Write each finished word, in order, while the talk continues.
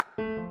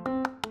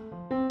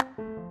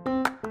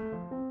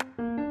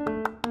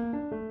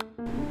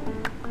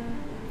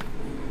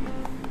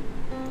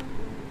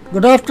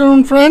Good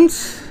afternoon friends.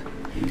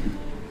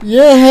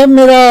 ये है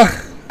मेरा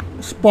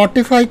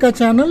स्पॉटिफाई का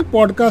चैनल,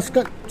 पॉडकास्ट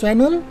का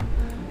चैनल,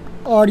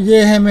 और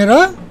ये है मेरा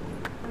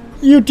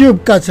यूट्यूब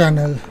का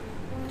चैनल।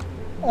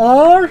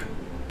 और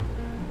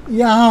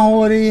यहाँ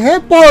हो रही है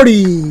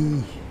पौड़ी।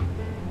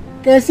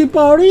 कैसी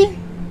पौड़ी?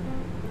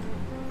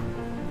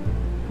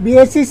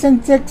 बीएसई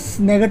सेंसेक्स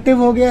नेगेटिव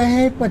हो गया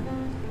है,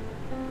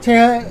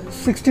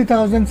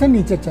 60,000 से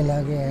नीचे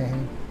चला गया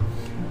है।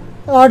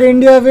 और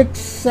इंडिया विक्स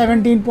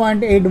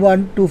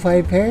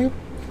 17.8125 है,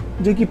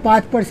 जो कि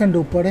 5%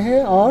 ऊपर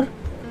है और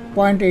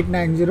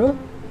 0.890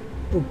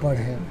 ऊपर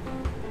है।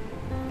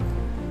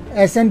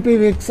 S&P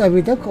विक्स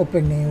अभी तक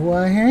ओपन नहीं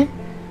हुआ है।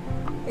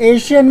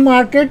 एशियन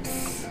मार्केट्स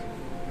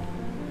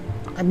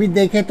अभी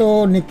देखें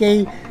तो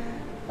निकेई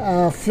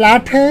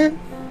फ्लैट है।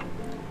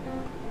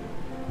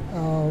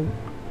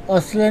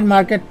 ऑस्ट्रेलियन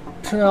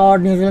मार्केट और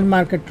न्यूजीलैंड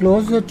मार्केट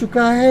क्लोज हो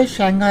चुका है।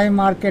 शंघाई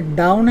मार्केट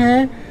डाउन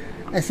है।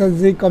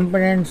 SSG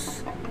कंपोनेंट्स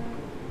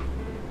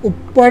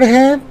ऊपर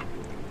है।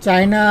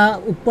 चाइना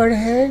ऊपर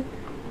है,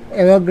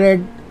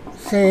 एवरग्रेड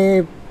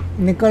से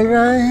निकल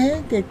रहा है,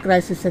 कि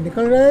क्राइसिस से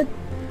निकल रहा है।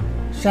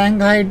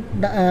 शंघाई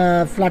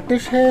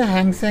फ्लैटिश है।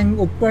 हैंगसेंग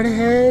ऊपर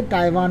है।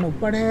 ताइवान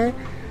ऊपर है।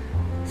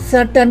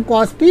 सेट एंड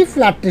कॉस्पी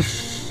फ्लैटिश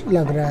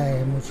लग रहा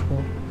है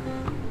मुझको।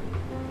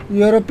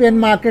 यूरोपियन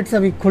मार्केट्स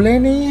अभी खुले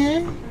नहीं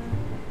हैं।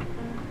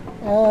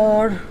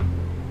 और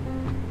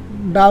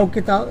डाउ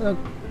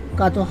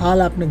का तो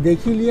हाल आपने देख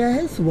ही लिया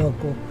है सुबह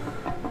को।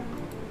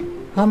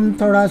 हम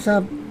थोड़ा सा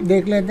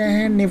देख लेते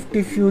हैं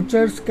निफ्टी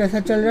फ्यूचर्स कैसा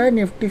चल रहा है।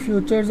 निफ्टी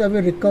फ्यूचर्स अभी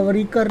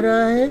रिकवरी कर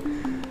रहा है।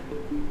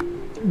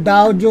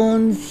 डाउ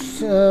जोन्स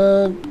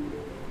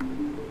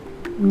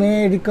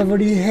में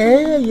रिकवरी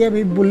है, ये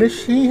अभी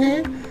बुलिश ही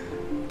है।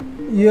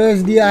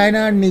 USD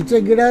INR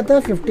नीचे गिरा था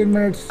 15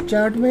 मिनट्स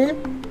चार्ट में।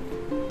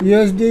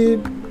 USD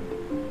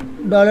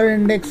डॉलर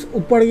इंडेक्स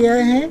ऊपर गया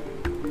है।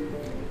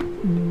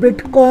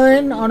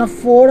 Bitcoin on a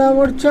 4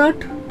 our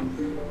chart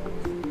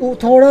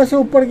थोड़ा सा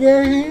ऊपर गया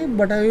है,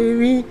 बट अभी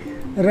भी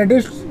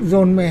रेडिश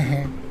जोन में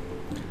है।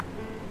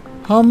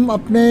 हम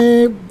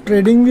अपने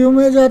ट्रेडिंग व्यू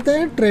में जाते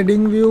हैं।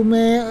 ट्रेडिंग व्यू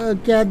में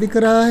क्या दिख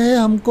रहा है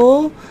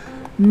हमको?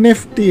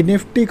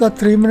 निफ्टी का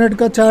 3 मिनट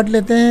का चार्ट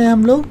लेते हैं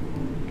हम लोग।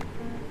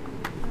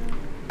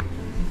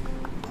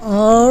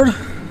 और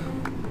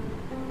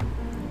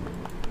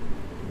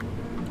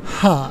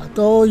हाँ,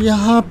 तो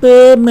यहाँ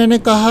पे मैंने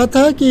कहा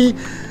था कि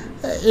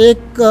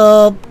एक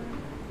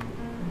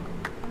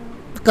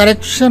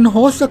करेक्शन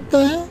हो सकता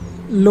है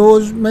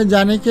लोज में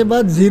जाने के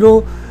बाद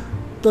ज़ीरो।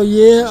 तो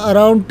ये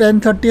अराउंड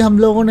 10:30 हम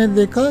लोगों ने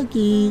देखा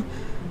कि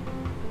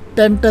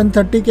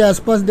 10:30 के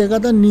आसपास देखा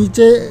था,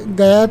 नीचे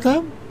गया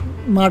था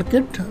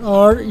मार्केट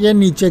और ये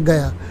नीचे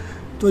गया।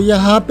 तो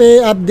यहाँ पे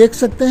आप देख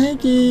सकते हैं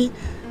कि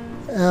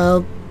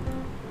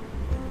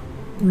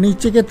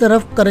नीचे के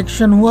तरफ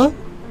करेक्शन हुआ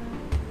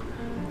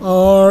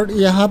और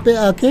यहाँ पे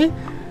आके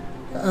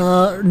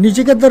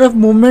नीचे की तरफ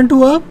मूवमेंट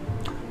हुआ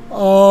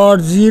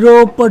और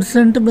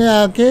 0% में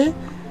आके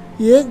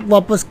ये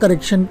वापस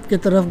करेक्शन की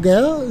तरफ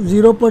गया।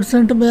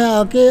 0% में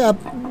आके आप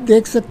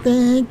देख सकते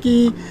हैं कि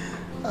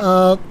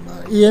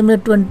EMA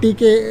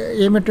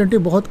 20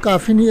 बहुत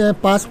काफ़ी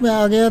पास में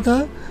आ गया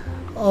था।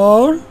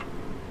 और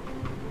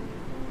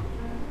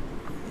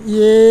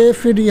ये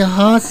फिर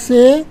यहाँ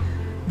से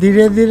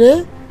धीरे धीरे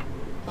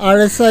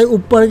RSI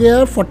ऊपर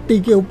गया, 40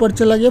 के ऊपर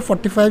चला गया,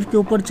 45 के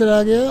ऊपर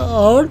चला गया।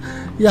 और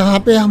यहाँ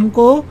पे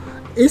हमको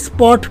इस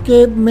स्पॉट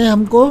के में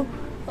हमको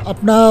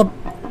अपना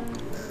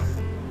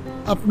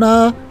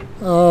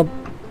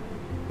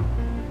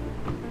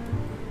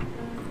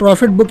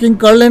प्रॉफिट बुकिंग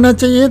कर लेना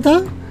चाहिए था।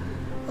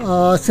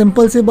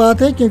 सिंपल सी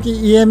बात है, क्योंकि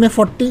EMA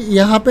 40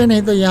 यहाँ पे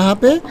नहीं तो यहाँ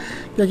पे,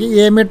 क्योंकि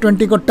EMA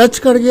 20 को टच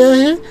कर गया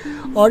है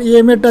और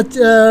EMA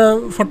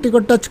 40 को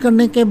टच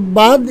करने के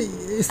बाद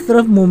इस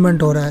तरफ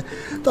मूवमेंट हो रहा है।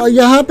 तो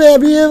यहाँ पे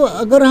अभी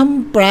अगर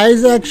हम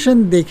प्राइस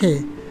एक्शन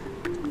देखें,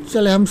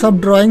 चले हम सब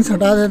ड्राइंग्स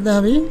हटा देते हैं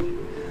अभी।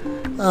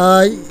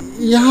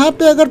 यहाँ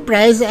पे अगर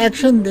प्राइस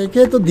एक्शन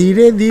देखें तो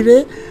धीरे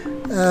धीरे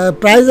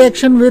प्राइस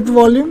एक्शन विथ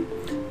वॉल्यूम,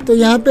 तो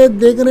यहाँ पे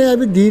देख रहे हैं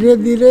अभी धीरे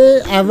धीरे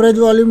एवरेज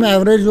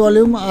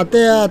वॉल्यूम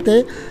आते आते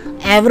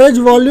average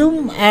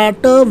volume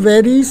at a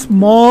very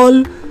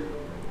small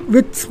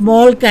with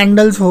small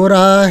candles हो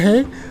रहा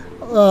है।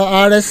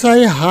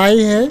 RSI हाई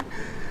है।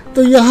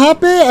 तो यहाँ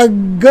पे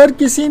अगर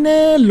किसी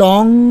ने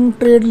लॉन्ग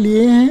ट्रेड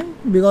लिए हैं,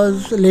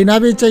 बिकॉज लेना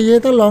भी चाहिए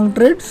था लॉन्ग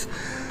ट्रेड्स,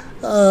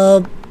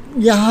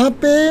 यहाँ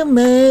पे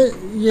मैं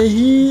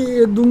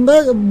यही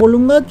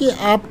बोलूँगा कि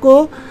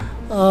आपको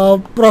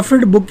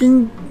प्रॉफिट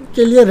बुकिंग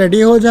के लिए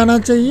रेडी हो जाना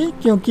चाहिए,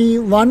 क्योंकि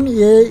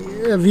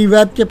ये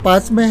VWAP के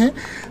पास में है,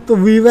 तो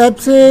VWAP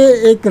से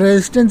एक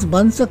रेजिस्टेंस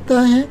बन सकता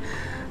है।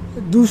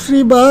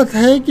 दूसरी बात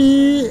है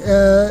कि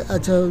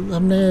अच्छा,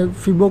 हमने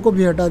फिबो को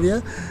भी हटा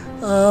दिया।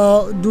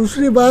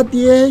 दूसरी बात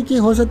ये है कि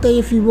हो सकता है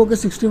ये फिबो के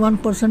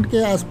 61%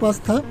 के आसपास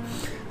था,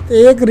 तो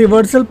एक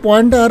रिवर्सल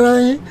पॉइंट आ रहा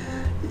है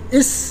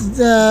इस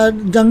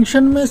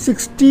जंक्शन में।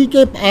 60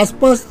 के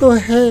आसपास तो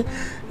है,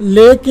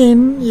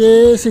 लेकिन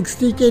ये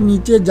 60 के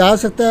नीचे जा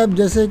सकता है। अब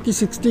जैसे कि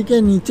 60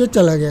 के नीचे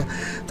चला गया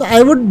तो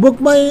I would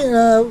book my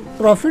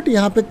profit.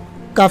 यहाँ पे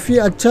काफ़ी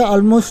अच्छा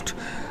ऑलमोस्ट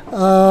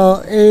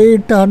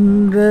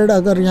 800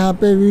 अगर यहाँ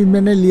पे भी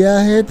मैंने लिया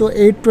है तो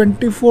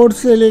 824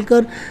 से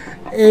लेकर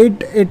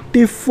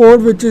 884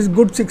 विच इज़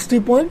गुड 60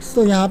 पॉइंट्स।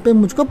 तो यहाँ पे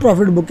मुझको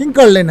प्रॉफिट बुकिंग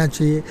कर लेना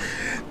चाहिए।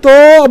 तो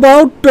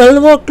अबाउट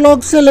 12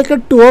 o'clock से लेकर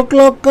 2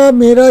 o'clock का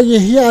मेरा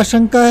यही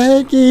आशंका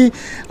है कि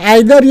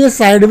आइदर ये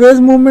साइडवेज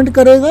मूवमेंट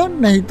करेगा,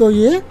 नहीं तो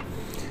ये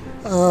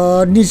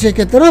नीचे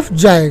की तरफ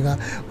जाएगा।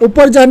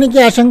 ऊपर जाने की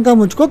आशंका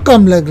मुझको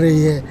कम लग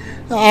रही है।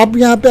 आप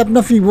यहाँ पे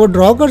अपना फीवो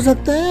ड्रॉ कर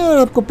सकते हैं और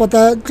आपको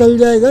पता चल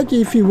जाएगा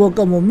कि फीवो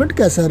का मूवमेंट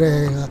कैसा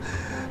रहेगा।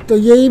 तो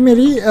यही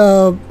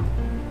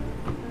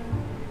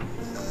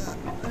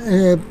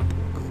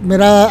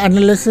मेरा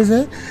एनालिसिस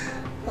है।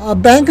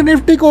 बैंक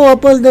निफ्टी को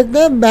वापस देखते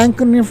हैं,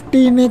 बैंक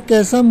निफ्टी ने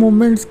कैसा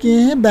मूवमेंट्स किए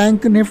हैं।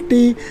 बैंक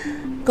निफ्टी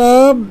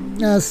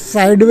का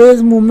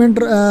साइडवेज मूवमेंट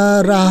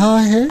रहा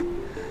है।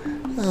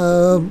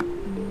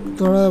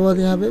 थोड़ा बहुत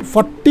यहाँ पे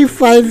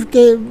 45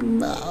 के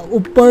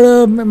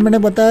ऊपर मैंने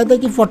बताया था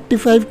कि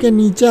 45 के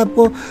नीचे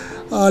आपको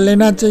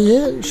लेना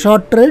चाहिए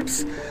शॉर्ट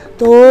ट्रेड्स।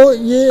 तो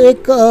ये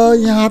एक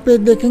यहाँ पे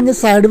देखेंगे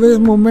साइडवेज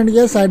मूवमेंट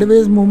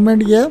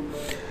गया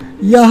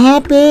यहाँ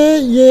पे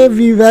ये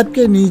वीवैप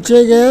के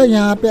नीचे गया।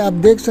 यहाँ पे आप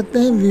देख सकते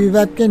हैं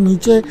वीवैप के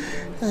नीचे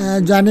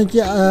जाने की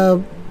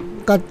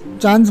का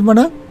चांस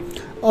बना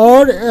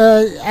और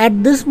एट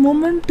दिस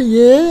मोमेंट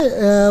ये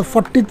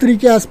 43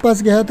 के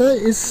आसपास गया था।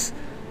 इस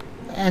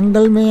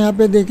एंगल में यहाँ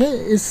पे देखें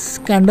इस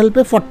कैंडल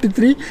पे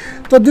 43।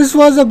 तो this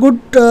was a good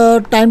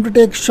time to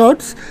take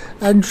shorts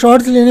and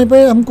shorts लेने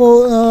पे हमको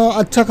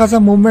अच्छा खासा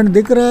मूवमेंट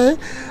दिख रहा है।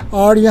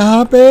 और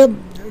यहाँ पे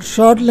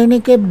शॉर्ट लेने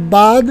के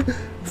बाद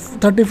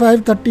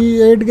 35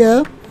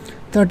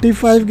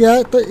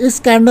 गया। तो इस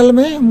कैंडल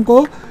में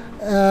हमको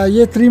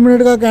ये 3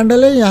 मिनट का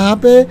कैंडल है। यहाँ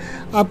पे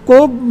आपको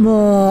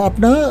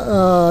अपना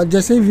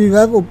जैसे ही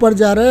वीवैप ऊपर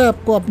जा रहा है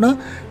आपको अपना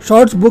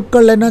शॉर्ट्स बुक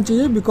कर लेना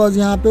चाहिए बिकॉज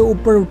यहाँ पे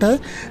ऊपर उठा है।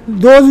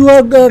 Those who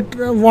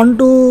want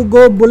to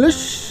go bullish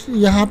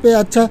यहाँ पे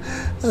अच्छा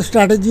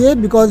स्ट्रैटेजी है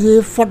बिकॉज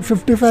ये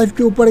 55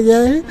 के ऊपर गया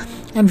है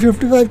एंड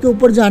 55 के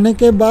ऊपर जाने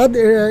के बाद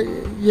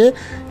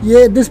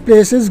ये this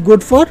place is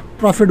good for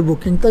profit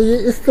booking. तो ये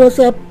इस तरह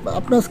से आप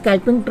अपना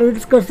स्कैल्पिंग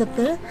ट्रेड्स कर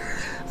सकते हैं।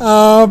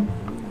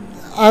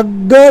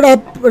 अगर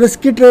आप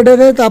रिस्की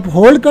ट्रेडर है तो आप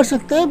होल्ड कर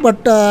सकते हैं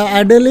बट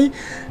आइडियली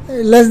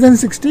लेस देन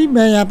 60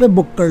 मैं यहाँ पे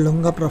बुक कर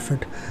लूँगा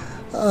प्रॉफिट।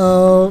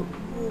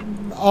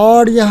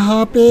 और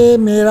यहाँ पे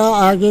मेरा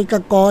आगे का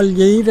कॉल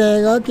यही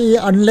रहेगा कि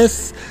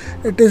unless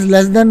it is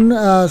less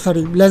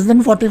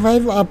than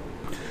 45 आप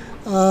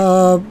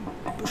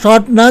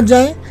शॉर्ट ना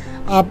जाए,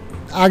 आप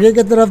आगे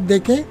की तरफ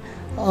देखें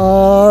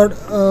और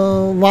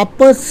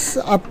वापस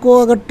आपको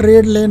अगर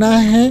ट्रेड लेना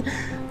है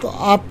तो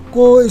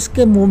आपको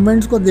इसके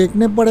मूवमेंट्स को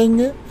देखने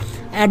पड़ेंगे।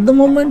 Eight the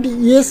moment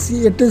yes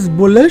it is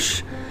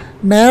bullish.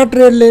 नया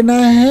ट्रेड लेना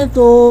है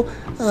तो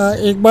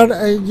एक बार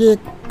ये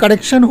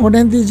करेक्शन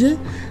होने दीजिए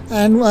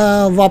एंड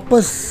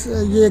वापस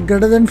ये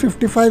ग्रेटर देन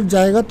 55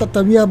 जाएगा तो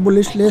तभी आप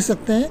बुलिश ले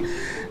सकते हैं।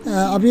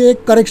 अभी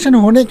एक करेक्शन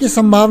होने की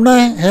संभावना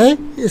है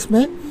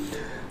इसमें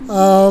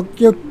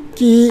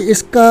क्योंकि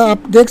इसका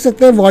आप देख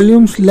सकते हैं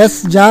वॉल्यूम्स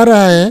लेस जा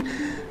रहा है।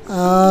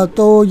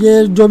 तो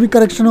ये जो भी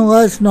करेक्शन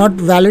होगा इट्स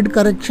नॉट वैलिड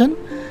करेक्शन।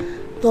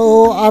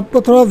 तो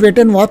आपको थोड़ा वेट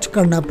एंड वॉच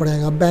करना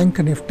पड़ेगा बैंक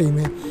निफ्टी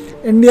में।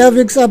 इंडिया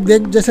विक्स आप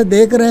जैसे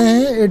देख रहे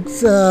हैं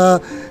इट्स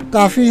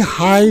काफ़ी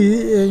हाई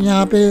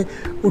यहाँ पे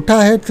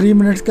उठा है। 3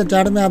 मिनट्स के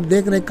चार्ट में आप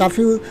देख रहे हैं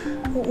काफ़ी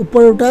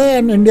ऊपर उठा है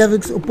एंड इंडिया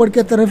विक्स ऊपर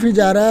की तरफ ही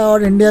जा रहा है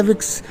और इंडिया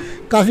विक्स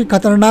काफ़ी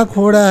ख़तरनाक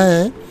हो रहा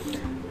है।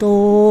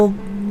 तो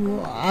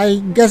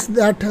आई गेस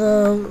दैट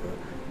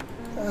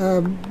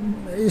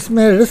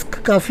इसमें रिस्क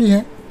काफ़ी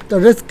है। तो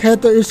रिस्क है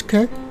तो इश्क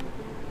है,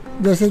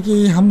 जैसे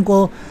कि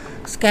हमको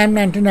स्कैन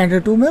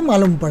 1992 में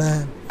मालूम पड़ा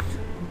है।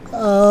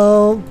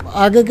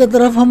 आगे की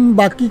तरफ हम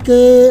बाकी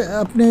के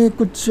अपने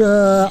कुछ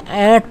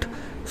 8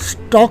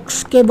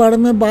 स्टॉक्स के बारे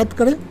में बात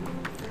करें।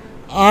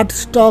 8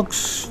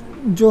 स्टॉक्स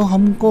जो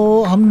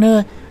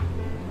हमने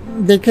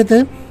देखे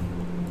थे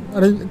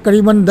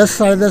करीबन 10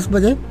 साढ़े 10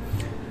 बजे।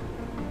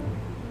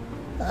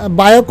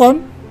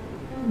 बायोकॉन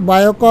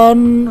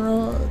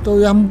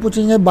तो हम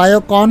पूछेंगे बायो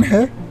कौन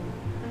है,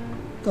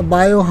 तो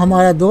बायो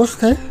हमारा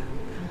दोस्त है।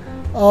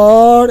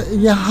 और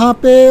यहाँ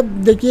पे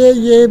देखिए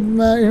ये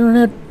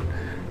इन्होंने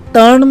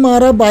टर्न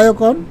मारा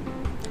बायोकॉन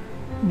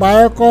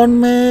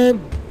में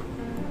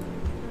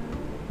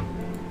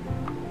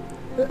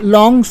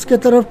लॉन्ग्स के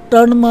तरफ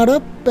टर्न मारा।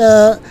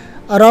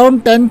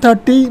 अराउंड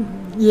 10:30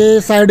 ये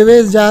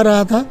साइडवेज जा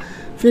रहा था,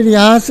 फिर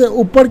यहाँ से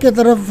ऊपर के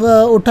तरफ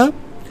उठा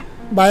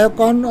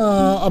बायोकॉन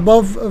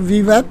अबव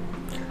वीवैप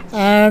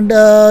एंड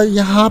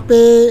यहाँ पे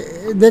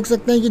देख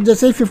सकते हैं कि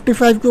जैसे ही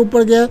 55 के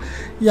ऊपर गया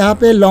यहाँ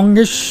पे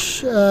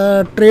लॉन्गिश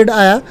ट्रेड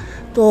आया।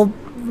 तो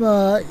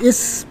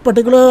इस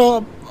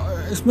पर्टिकुलर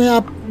इसमें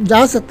आप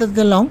जा सकते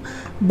थे लॉन्ग,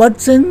 बट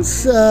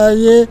सिंस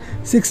ये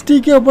 60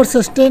 के ऊपर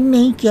सस्टेन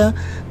नहीं किया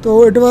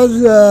तो it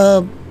was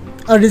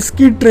a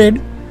risky trade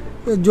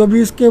जो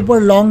भी इसके ऊपर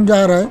लॉन्ग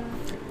जा रहा है।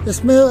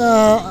 इसमें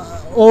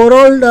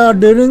ओवरऑल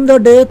ड्यूरिंग द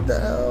डे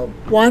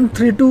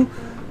 0.32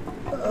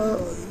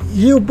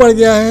 ही ऊपर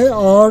गया है,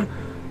 और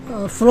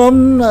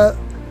फ्रॉम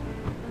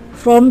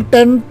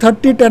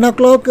 10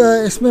 o'clock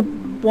इसमें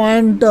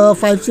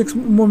 0.56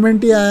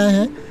 मूवमेंट ही आया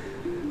है।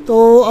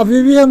 तो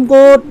अभी भी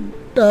हमको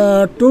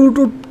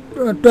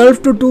 12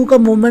 to 2 का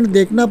मूवमेंट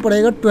देखना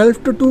पड़ेगा। 12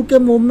 to 2 के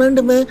मूवमेंट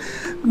में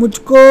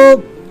मुझको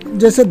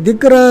जैसे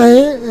दिख रहा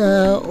है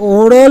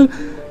overall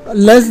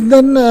less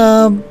than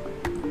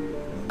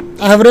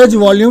average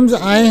volumes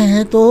आए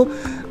हैं, तो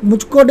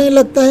मुझको नहीं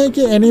लगता है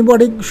कि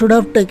anybody should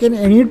have taken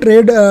any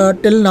trade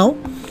till now.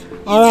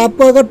 और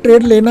आपको अगर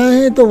ट्रेड लेना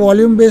है तो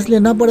वॉल्यूम बेस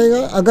लेना पड़ेगा।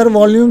 अगर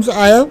वॉल्यूम्स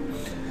आया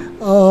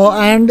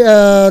and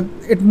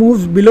it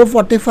moves below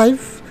 45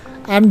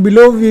 and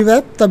below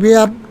वीवैप, तभी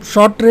आप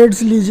शॉर्ट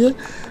ट्रेड्स लीजिए।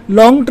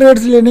 लॉन्ग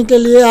ट्रेड्स लेने के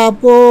लिए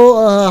आपको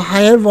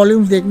हायर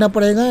वॉल्यूम्स देखना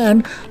पड़ेगा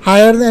एंड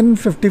हायर देन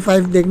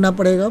 55 देखना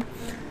पड़ेगा।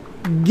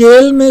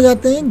 गेल में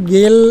जाते हैं।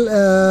 गेल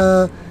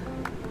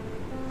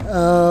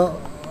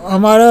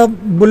हमारा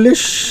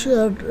बुलिश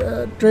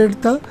ट्रेड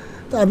था,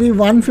 तो अभी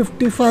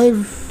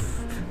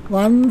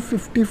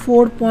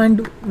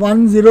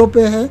 154.10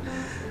 पे है,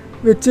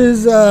 which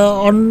is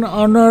on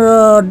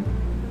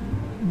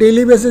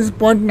daily basis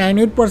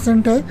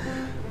 0.98% है।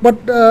 But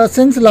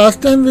since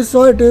last time we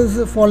saw it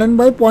is fallen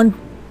by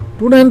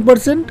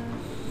 0.29%।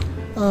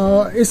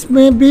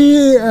 इसमें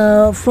भी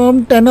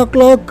फ्रॉम 10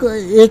 o'clock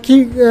एक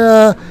ही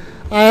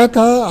आया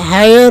था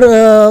higher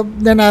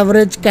than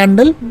average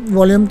candle,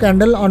 volume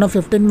candle on a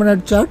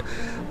 15-minute chart.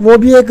 वो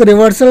भी एक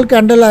रिवर्सल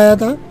कैंडल आया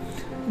था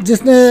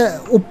जिसने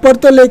ऊपर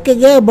तो लेके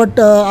गया, but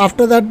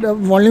after that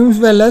volumes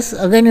way less,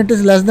 again it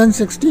is less than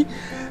 60।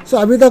 सो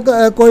अभी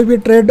तक कोई भी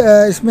ट्रेड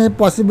इसमें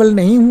पॉसिबल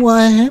नहीं हुआ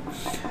है,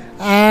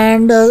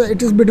 एंड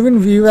इट इज़ बिटवीन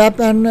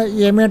वीवैप एंड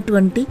EMA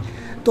 20।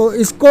 तो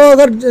इसको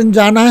अगर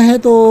जाना है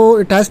तो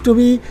it has to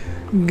be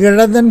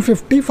greater than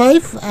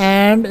 55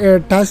 and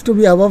it has to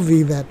be above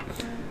वीवैप।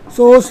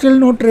 So still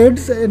no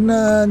trades इन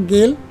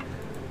गेल।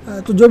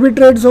 तो जो भी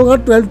ट्रेड्स होगा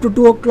 12 to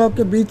 2 o'clock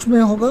के बीच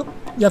में होगा,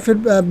 या फिर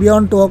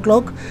बियॉन्ड 2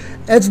 o'clock।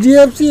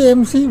 HDFC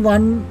AMC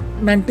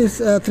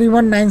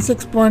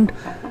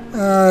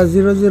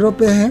 3196.00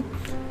 पे है,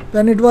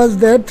 when it was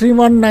there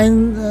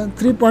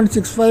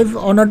 319.3.65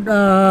 on a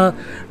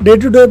day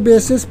to day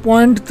basis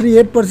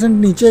 0.38%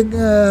 नीचे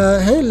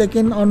है,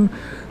 लेकिन ऑन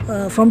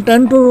फ्रॉम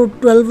 10 to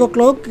 12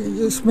 o'clock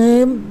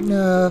इसमें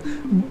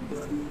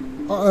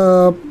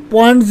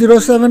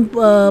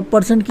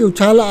 0.07% की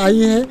उछाल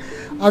आई है।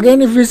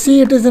 Again if we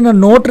see it is in a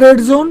no trade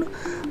zone,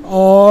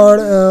 और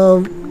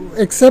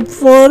एक्सेप्ट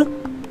फॉर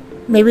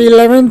मे बी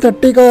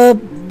 11:30 का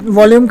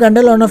volume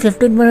candle on a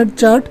 15-minute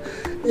chart,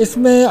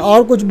 इसमें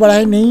और कुछ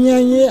बढ़ाई नहीं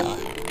आई है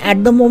एट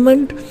द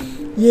मोमेंट।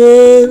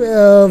 ये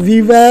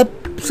वीवैप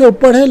से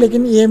ऊपर है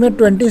लेकिन EMA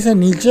 20 से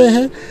नीचे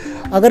है।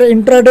 अगर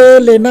इंट्राडे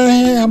लेना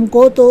है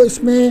हमको तो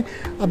इसमें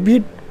अभी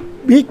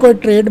भी कोई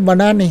ट्रेड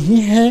बना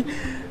नहीं है।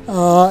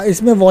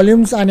 इसमें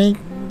वॉल्यूम्स आने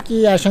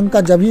की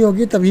आशंका जब ही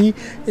होगी तभी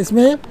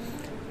इसमें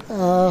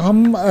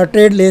हम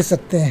ट्रेड ले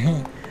सकते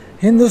हैं।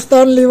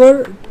 हिंदुस्तान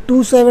लीवर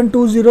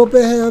 2720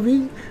 पे है अभी,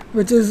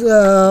 which is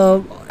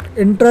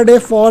intraday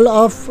fall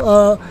of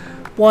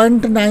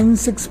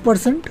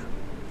 0.96%।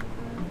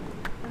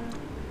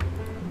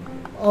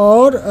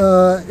 और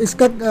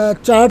इसका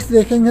चार्ट्स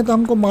देखेंगे तो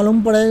हमको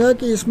मालूम पड़ेगा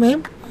कि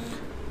इसमें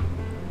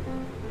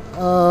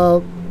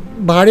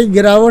भारी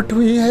गिरावट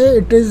हुई है।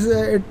 It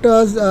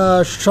was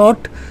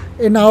short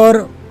in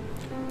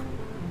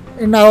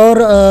our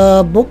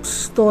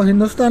books. तो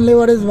Hindustan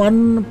lever is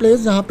one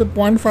place जहाँ पे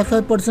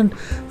 0.55%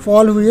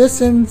 फॉल हुई है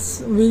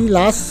since we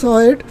last saw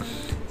it.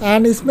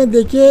 And इसमें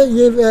देखिए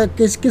ये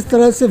किस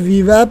तरह से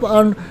वीवैप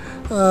और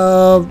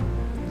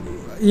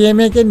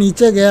EMA के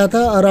नीचे गया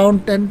था around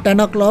 10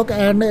 o'clock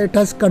and it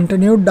has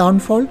continued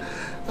downfall.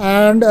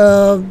 And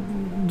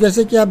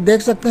जैसे कि आप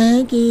देख सकते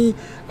हैं कि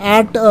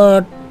एट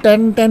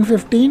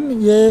 10:15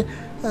 ये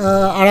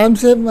आराम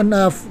से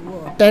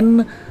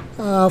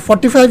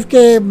 10:45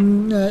 के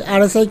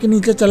RSI के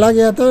नीचे चला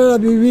गया था,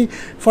 अभी भी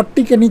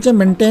 40 के नीचे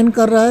मेंटेन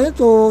कर रहा है।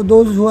 तो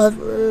those who have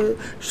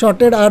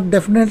shorted are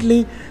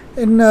definitely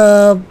in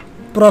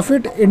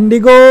profit.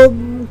 Indigo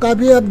का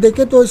भी आप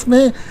देखें तो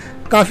इसमें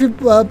काफ़ी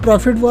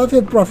प्रॉफिट हुआ,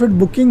 फिर प्रॉफिट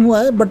बुकिंग हुआ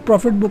है, but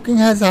profit booking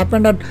has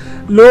happened at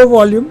low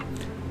volume.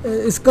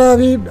 इसका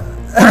अभी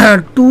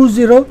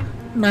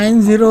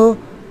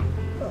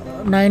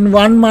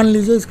 209091 मान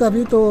लीजिए इसका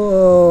भी,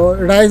 तो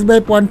राइज बाय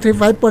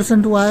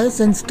 0.35% हुआ है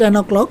since 10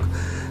 o'clock।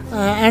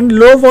 And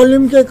low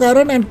volume के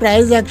कारण एंड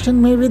प्राइस एक्शन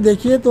में भी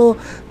देखिए तो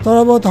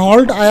थोड़ा बहुत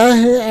हॉल्ट आया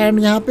है, एंड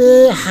यहाँ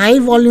पे हाई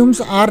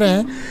वॉल्यूम्स आ रहे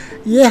हैं।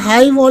 ये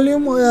high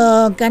volume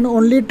can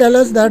only tell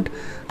us that,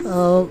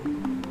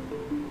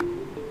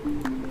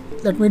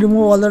 let me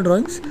remove all the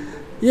drawings.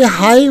 ये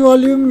हाई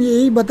वॉल्यूम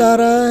यही बता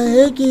रहा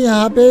है कि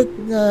यहाँ पे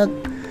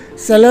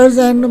सेलर्स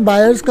एंड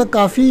बायर्स का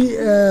काफ़ी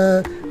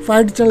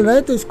फाइट चल रहा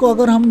है। तो इसको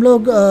अगर हम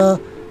लोग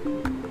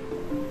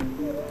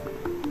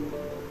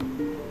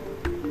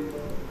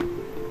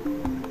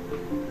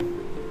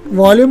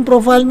वॉल्यूम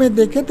प्रोफाइल में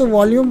देखें तो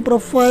वॉल्यूम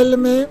प्रोफाइल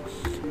में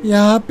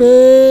यहाँ पे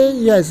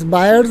यस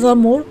बायर्स आर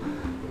मोर,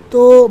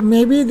 तो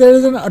maybe there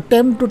is an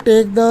attempt to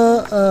take the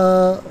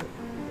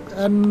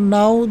end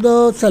now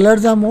the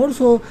sellers are more.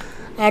 So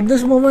at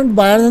this moment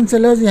buyers and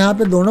sellers यहाँ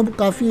पे दोनों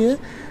काफ़ी है,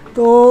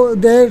 तो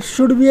there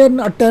should be an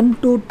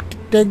attempt to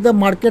take the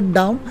market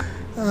down.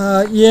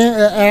 ये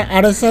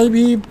RSI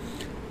भी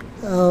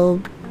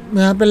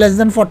यहाँ पे लेस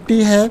देन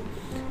 40 है.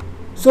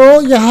 सो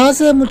यहाँ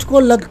से मुझको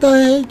लगता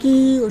है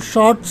कि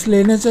शॉर्ट्स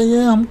लेने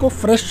चाहिए, हमको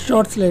फ्रेश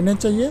शॉर्ट्स लेने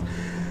चाहिए.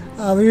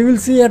 We will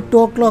see at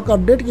 2 o'clock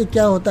update कि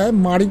क्या होता है.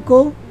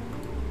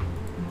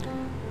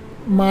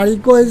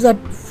 मारिको इज एट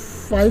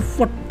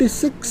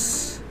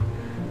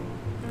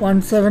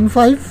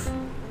 546.75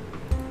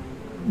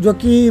 जो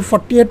कि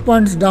 48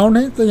 पॉइंट्स डाउन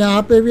है. तो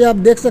यहाँ पे भी आप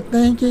देख सकते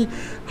हैं कि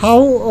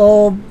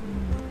हाउ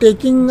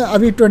टेकिंग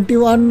अभी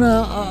 21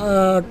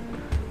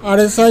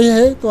 RSI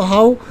है, तो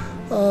how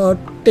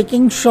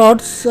taking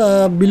shots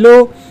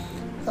below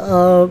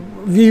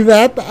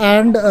VWAP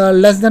and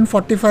less than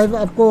 45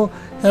 आपको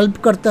हेल्प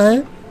करता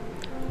है.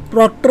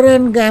 Procter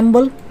and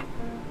Gamble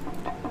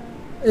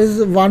is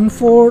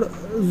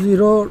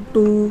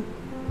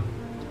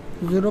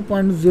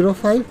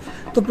 1402.05.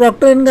 तो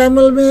Procter and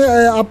Gamble में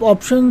आप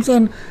options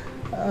and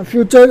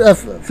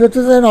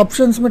futures and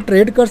options में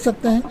ट्रेड कर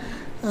सकते हैं.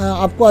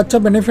 आपको अच्छा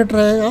बेनिफिट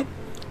रहेगा.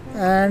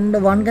 And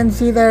one can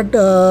see that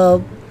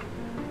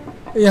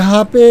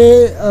यहाँ पे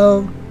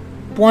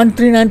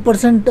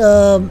 0.39%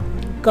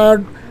 का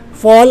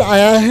फॉल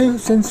आया है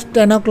since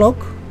 10 o'clock.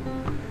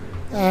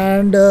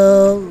 And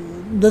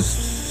this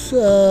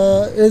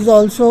is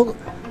also,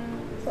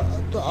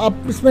 तो आप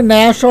इसमें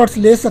नया शॉर्ट्स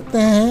ले सकते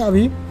हैं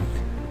अभी.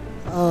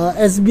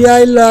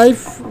 SBI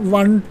लाइफ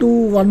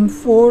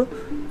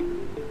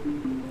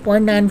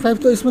 1214.95,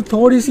 तो इसमें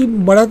थोड़ी सी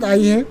बढ़त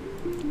आई है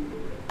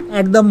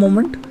at the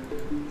moment,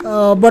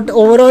 but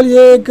overall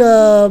ये एक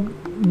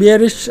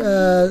बेयरिश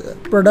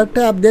प्रोडक्ट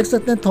है. आप देख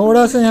सकते हैं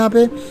थोड़ा सा यहाँ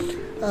पे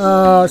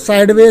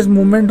साइडवेज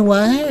मूवमेंट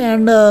हुआ है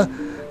and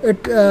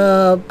it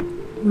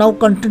now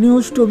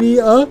continues to be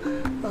a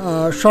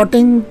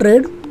shorting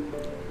trade.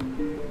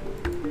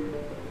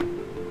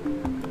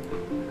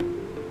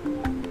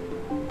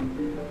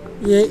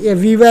 ये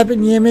VWAP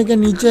EMA के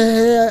नीचे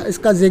है,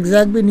 इसका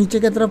जिगजैग भी नीचे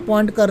की तरफ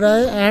पॉइंट कर रहा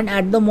है and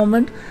eight the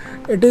moment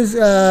it is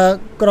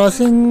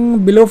crossing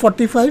below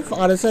 45.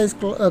 RSI is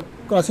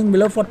crossing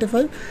below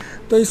 45.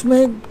 तो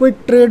इसमें क्विक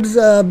ट्रेड्स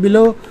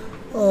बिलो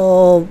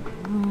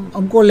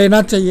हमको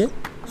लेना चाहिए,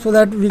 so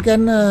that we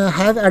can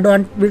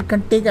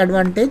take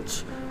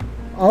advantage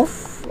of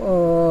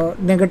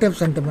negative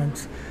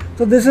sentiments.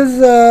 So this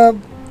is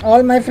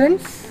all my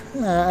friends.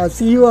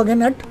 See you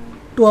again at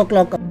 2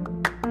 o'clock.